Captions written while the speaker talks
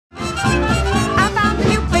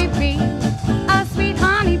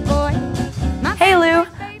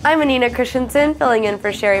I'm Anina Christensen, filling in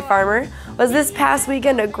for Sherry Farmer. Was this past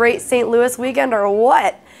weekend a great St. Louis weekend or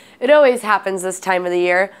what? It always happens this time of the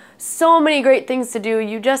year. So many great things to do,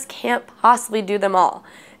 you just can't possibly do them all.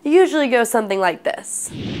 It usually goes something like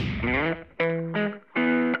this.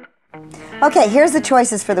 Okay, here's the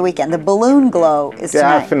choices for the weekend. The Balloon Glow is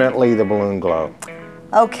tonight. Definitely the Balloon Glow.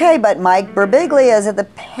 Okay, but Mike Birbiglia is at the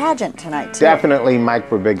pageant tonight, too. Definitely Mike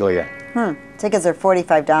Birbiglia. Tickets are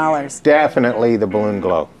 $45. Definitely the Balloon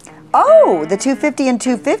Glow. Oh, the 250 and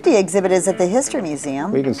 250 exhibit is at the History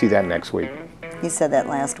Museum. We can see that next week. You said that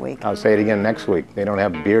last week. I'll say it again next week. They don't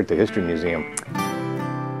have beer at the History Museum.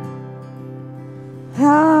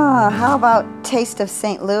 How about Taste of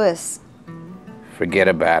St. Louis? Forget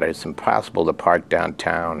about it. It's impossible to park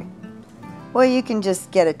downtown. Well, you can just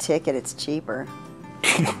get a ticket. It's cheaper.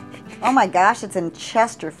 Oh my gosh, it's in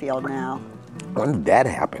Chesterfield now. When did that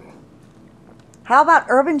happen? How about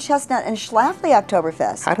Urban Chestnut and Schlafly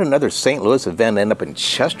Oktoberfest? How did another St. Louis event end up in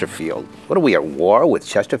Chesterfield? What are we, at war with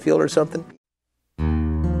Chesterfield or something?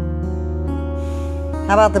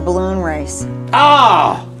 How about the balloon race?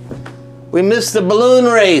 Ah! We missed the balloon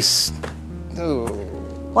race.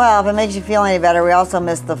 Well, if it makes you feel any better, we also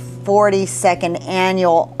missed the 42nd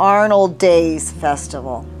annual Arnold Days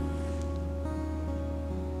Festival.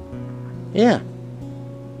 Yeah.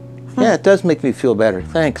 Yeah, it does make me feel better.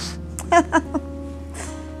 Thanks.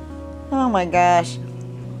 Oh my gosh.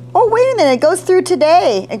 Oh, wait a minute. It goes through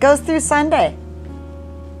today. It goes through Sunday.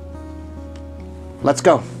 Let's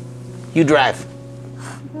go. You drive.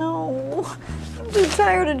 No. I'm too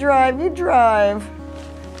tired to drive. You drive.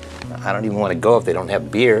 I don't even want to go if they don't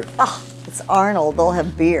have beer. Oh, it's Arnold. They'll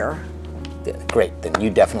have beer. Yeah, great, then you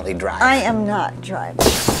definitely drive. I am not driving.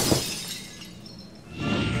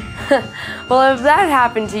 Well, if that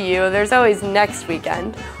happened to you, there's always next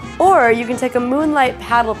weekend. Or you can take a moonlight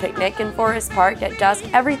paddle picnic in Forest Park at dusk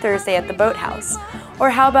every Thursday at the Boathouse. Or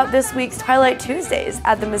how about this week's Twilight Tuesdays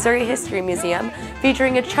at the Missouri History Museum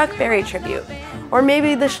featuring a Chuck Berry tribute? Or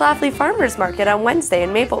maybe the Schlafly Farmers Market on Wednesday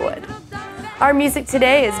in Maplewood. Our music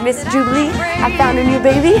today is Miss Jubilee, I Found a New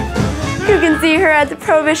Baby. You can see her at the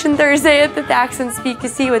Prohibition Thursday at the Thaxton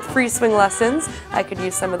Speakeasy with free swing lessons. I could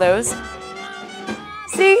use some of those.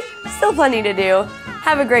 See, still plenty to do.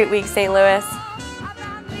 Have a great week, St. Louis.